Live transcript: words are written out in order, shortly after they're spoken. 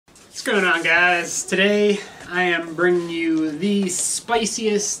What's going on, guys? Today I am bringing you the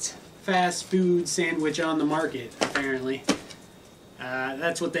spiciest fast food sandwich on the market, apparently.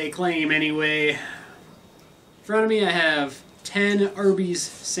 That's what they claim anyway. In front of me I have 10 Arby's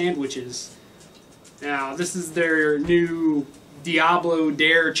sandwiches. Now, this is their new Diablo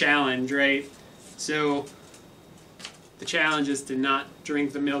Dare challenge, right? So, the challenge is to not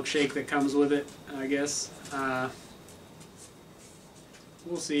drink the milkshake that comes with it, I guess.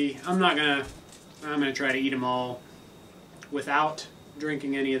 We'll see. I'm gonna try to eat them all without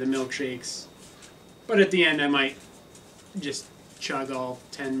drinking any of the milkshakes. But at the end I might just chug all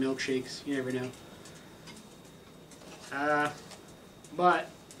 10 milkshakes. You never know.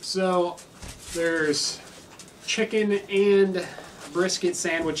 So there's chicken and brisket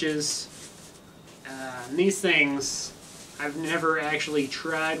sandwiches. And these things, I've never actually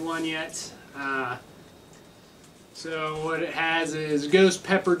tried one yet. So what it has is ghost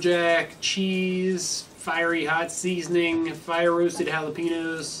pepper jack, cheese, fiery hot seasoning, fire roasted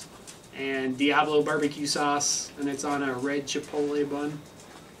jalapenos, and Diablo barbecue sauce, and it's on a red chipotle bun.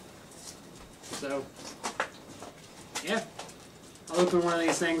 So, yeah, I'll open one of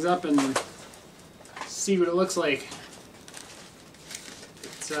these things up and see what it looks like.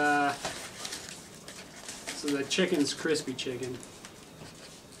 It's so the chicken's crispy chicken.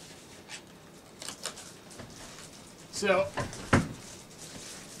 So,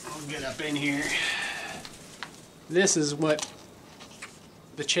 I'll get up in here. This is what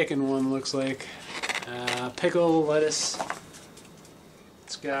the chicken one looks like. Pickle, lettuce.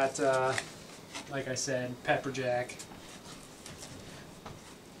 It's got, like I said, pepper jack.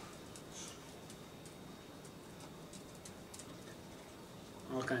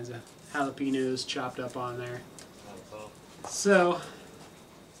 All kinds of jalapenos chopped up on there. So,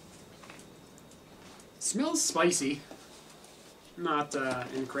 it smells spicy. Not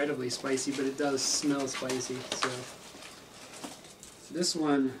incredibly spicy, but it does smell spicy. So this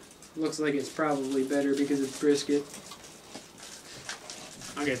one looks like it's probably better because it's brisket.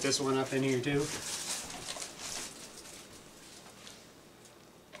 I'll get this one up in here too.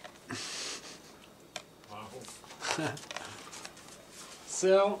 Wow.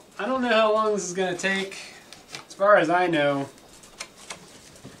 So I don't know how long this is going to take. As far as I know,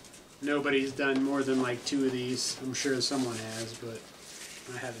 nobody's done more than like 2 of these. I'm sure someone has, but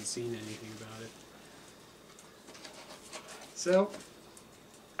I haven't seen anything about it. So,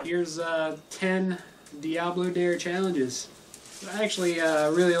 here's 10 Diablo Dare challenges. I actually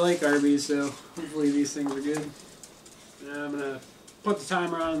really like Arby's, so hopefully these things are good. I'm going to put the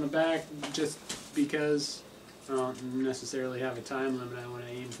timer on in the back just because I don't necessarily have a time limit I want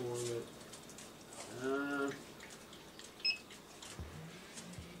to aim for, but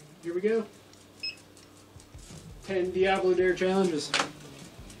here we go. 10 Diablo Dare challenges.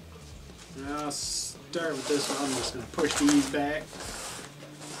 I'll start with this one. I'm just going to push these back.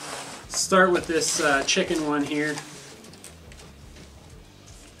 Start with this chicken one here.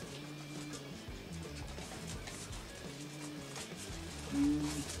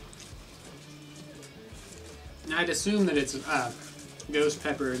 I'd assume that it's ghost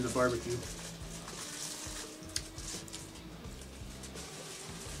pepper in the barbecue.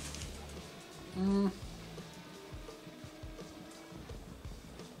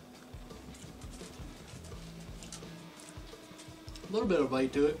 A little bit of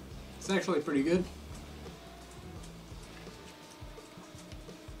bite to it. It's actually pretty good.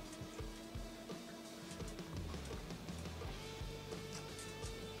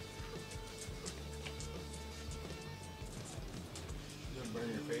 Doesn't burn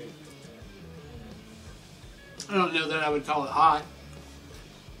your face. I don't know that I would call it hot.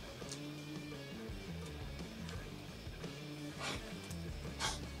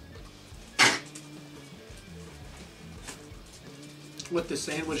 With the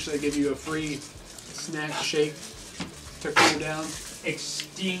sandwich, they give you a free snack shake to cool down.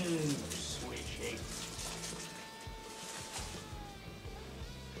 Extinguish shake.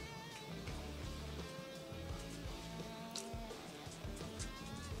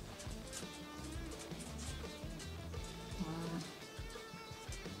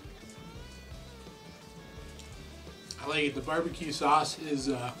 I like it. The barbecue sauce is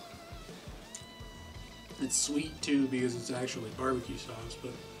it's sweet too because it's actually barbecue sauce,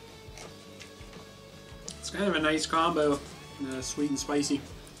 but it's kind of a nice combo, sweet and spicy.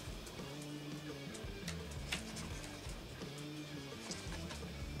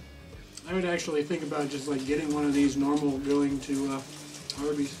 I would actually think about just like getting one of these normal going to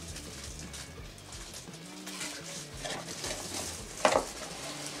Arby's.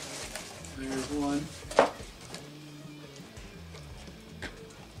 There's one.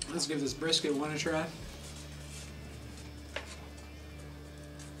 Let's give this brisket one a try.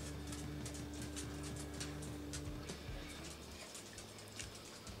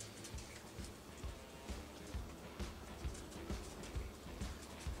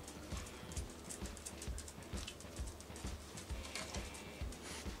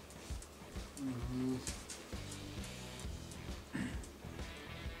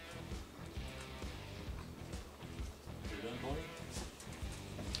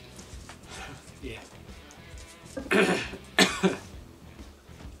 Yeah. The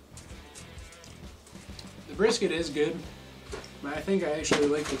brisket is good, but I think I actually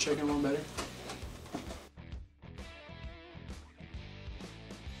like the chicken one better.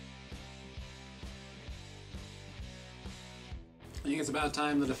 I think it's about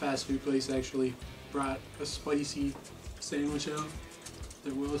time that a fast food place actually brought a spicy sandwich out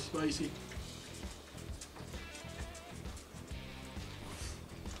that was spicy.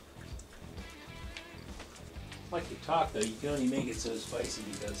 Like you talk though, you can only make it so spicy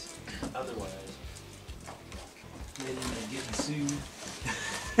because otherwise, then you're getting sued.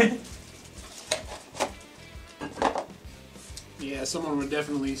 Yeah, someone would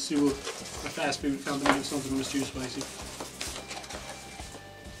definitely sue a fast food company if something was too spicy.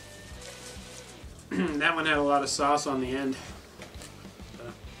 That one had a lot of sauce on the end.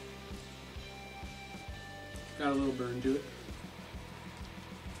 Got a little burn to it.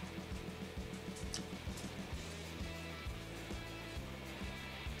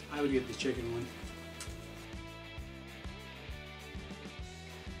 I would get the chicken one.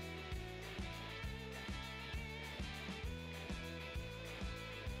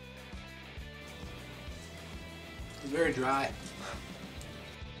 It's very dry.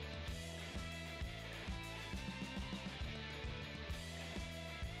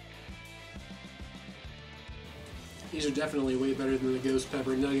 These are definitely way better than the ghost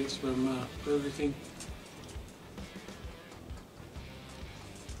pepper nuggets from Burger King.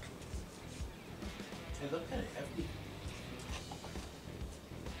 They look kind of hefty.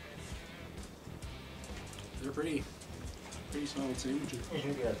 They're pretty solid sandwiches. You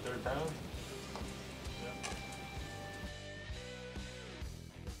think you got a third pound? Yeah.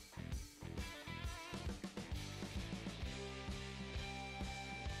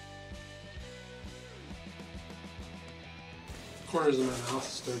 Corners of my mouth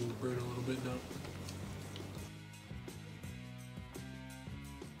is starting to burn a little bit now.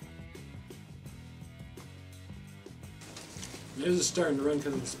 This is starting to run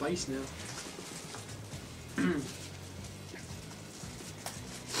because of the spice now.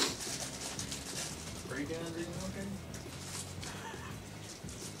 Breakdowns in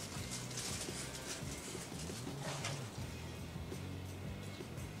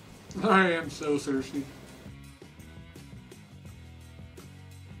okay? I am so thirsty.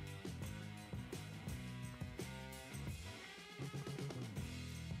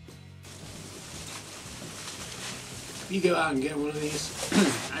 If you go out and get one of these,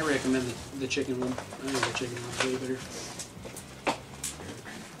 I recommend the chicken one. I think the chicken one's way better.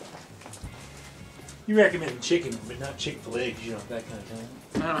 You recommend chicken, but not Chick-fil-A because you don't have that kind of time.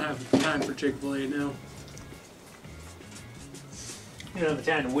 I don't have time for Chick-fil-A now. You don't have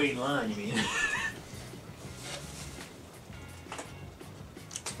the time to wait in line, you mean?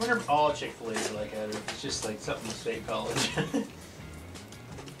 I wonder if all Chick-fil-A's are like that, or if it's just like something in State College.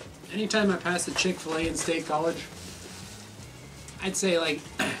 Anytime I pass a Chick-fil-A in State College, I'd say like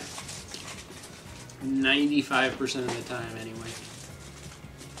 95% of the time anyway.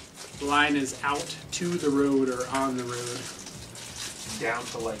 The line is out to the road or on the road. Down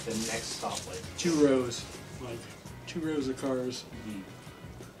to like the next stoplight. 2 rows. Like 2 rows of cars. Mm-hmm.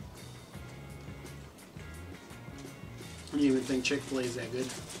 I don't even think Chick-fil-A is that good.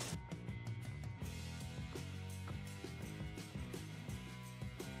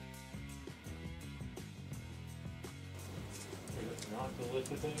 Not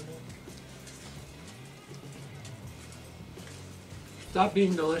delicious anymore? Stopped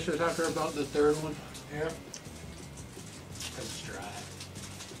being delicious after about the 3rd one. Yeah. Because it's dry.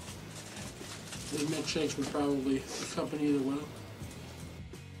 The milkshakes would probably accompany the well.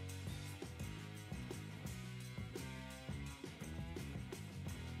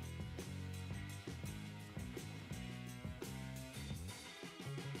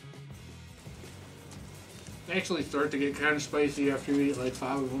 They actually start to get kind of spicy after you eat like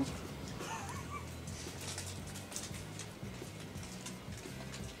 5 of them.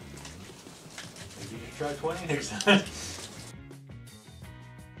 Maybe you should try 20 next time.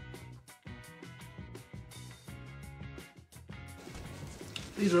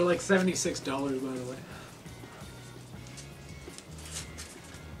 These are like $76 by the way.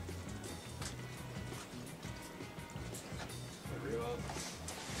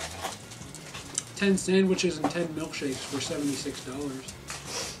 10 sandwiches and 10 milkshakes for $76.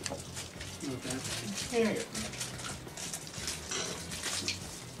 Not that bad. Yeah, I get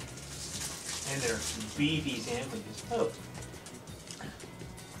and they're beefy sandwiches. Oh.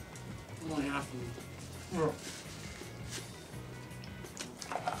 Only half of them.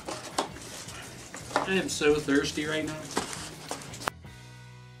 I am so thirsty right now.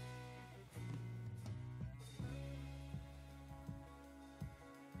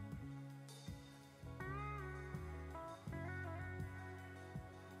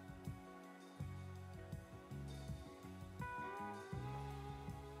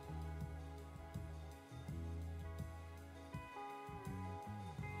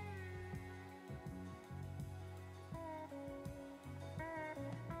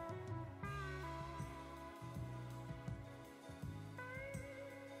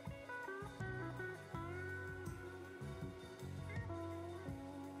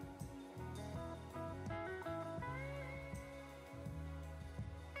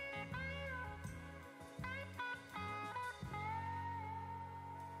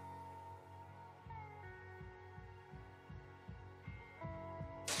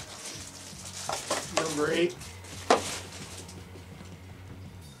 Number 8.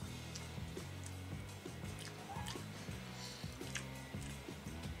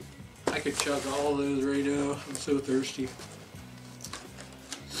 I could chug all those right now. I'm so thirsty.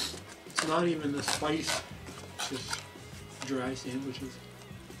 It's not even the spice, it's just dry sandwiches.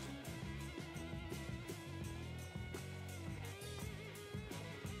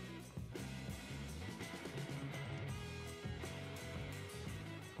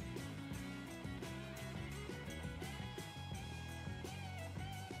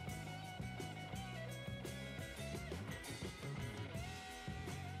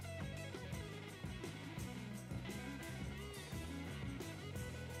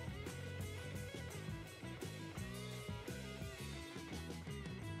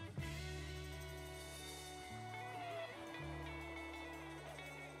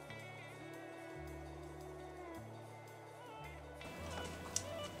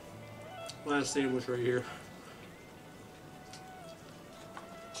 Last sandwich right here.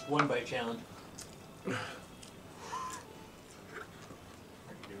 1 bite challenge. I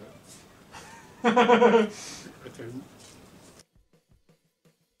can do it. Okay.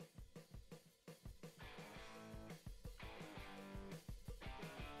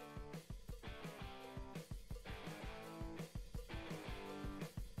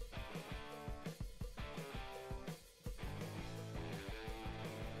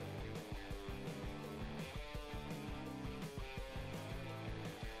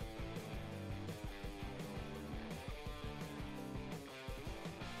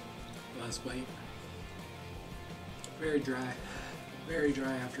 Last bite. Very dry. Very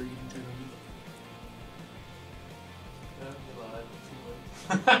dry after eating 10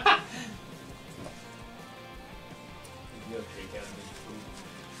 of them. Milkshake out of this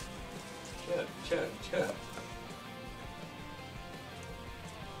food. Chug.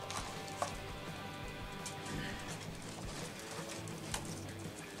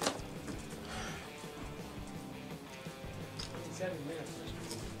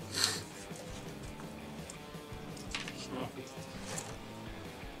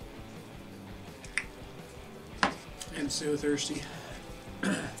 I'm so thirsty.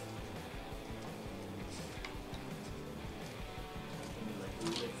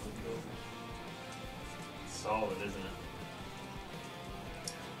 Solid, isn't it?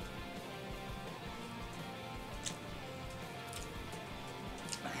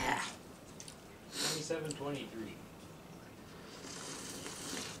 Ah. 27.23.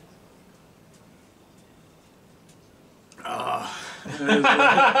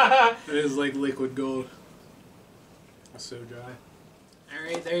 That is like liquid gold. It's so dry.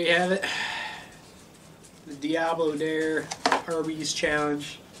 Alright, there you have it. The Diablo Dare Arby's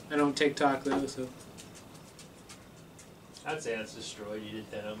challenge. I don't TikTok though, so. I'd say that's destroyed. You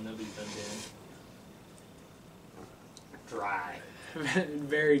did 10 of them. Nobody's done 10. Dry.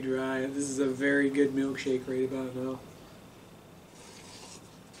 Very dry. This is a very good milkshake right about now.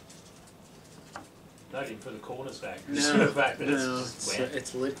 Not even for the coldness factor. No, Just for the fact that no, it's just wet.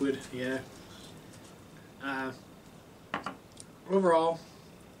 it's liquid, yeah. Overall,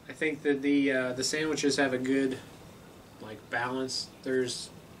 I think that the sandwiches have a good balance. There's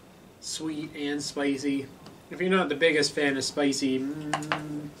sweet and spicy. If you're not the biggest fan of spicy,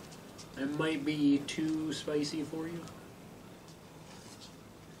 it might be too spicy for you.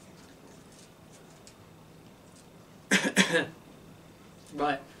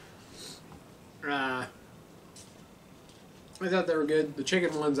 But I thought they were good. The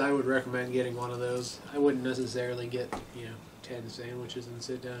chicken ones, I would recommend getting one of those. I wouldn't necessarily get, 10 sandwiches and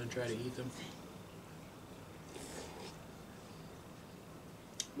sit down and try to eat them.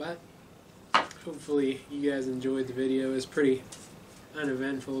 But hopefully you guys enjoyed the video. It's pretty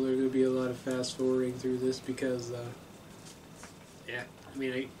uneventful. There's going to be a lot of fast forwarding through this because, yeah, I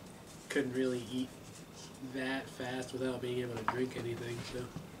mean, I couldn't really eat that fast without being able to drink anything, so.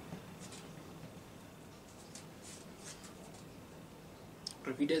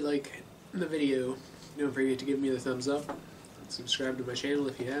 If you did like the video, don't forget to give me the thumbs up and subscribe to my channel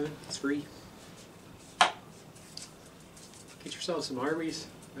if you haven't. It's free. Get yourself some Arby's.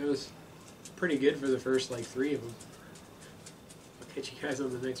 That was pretty good for the first like 3 of them. I'll catch you guys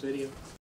on the next video.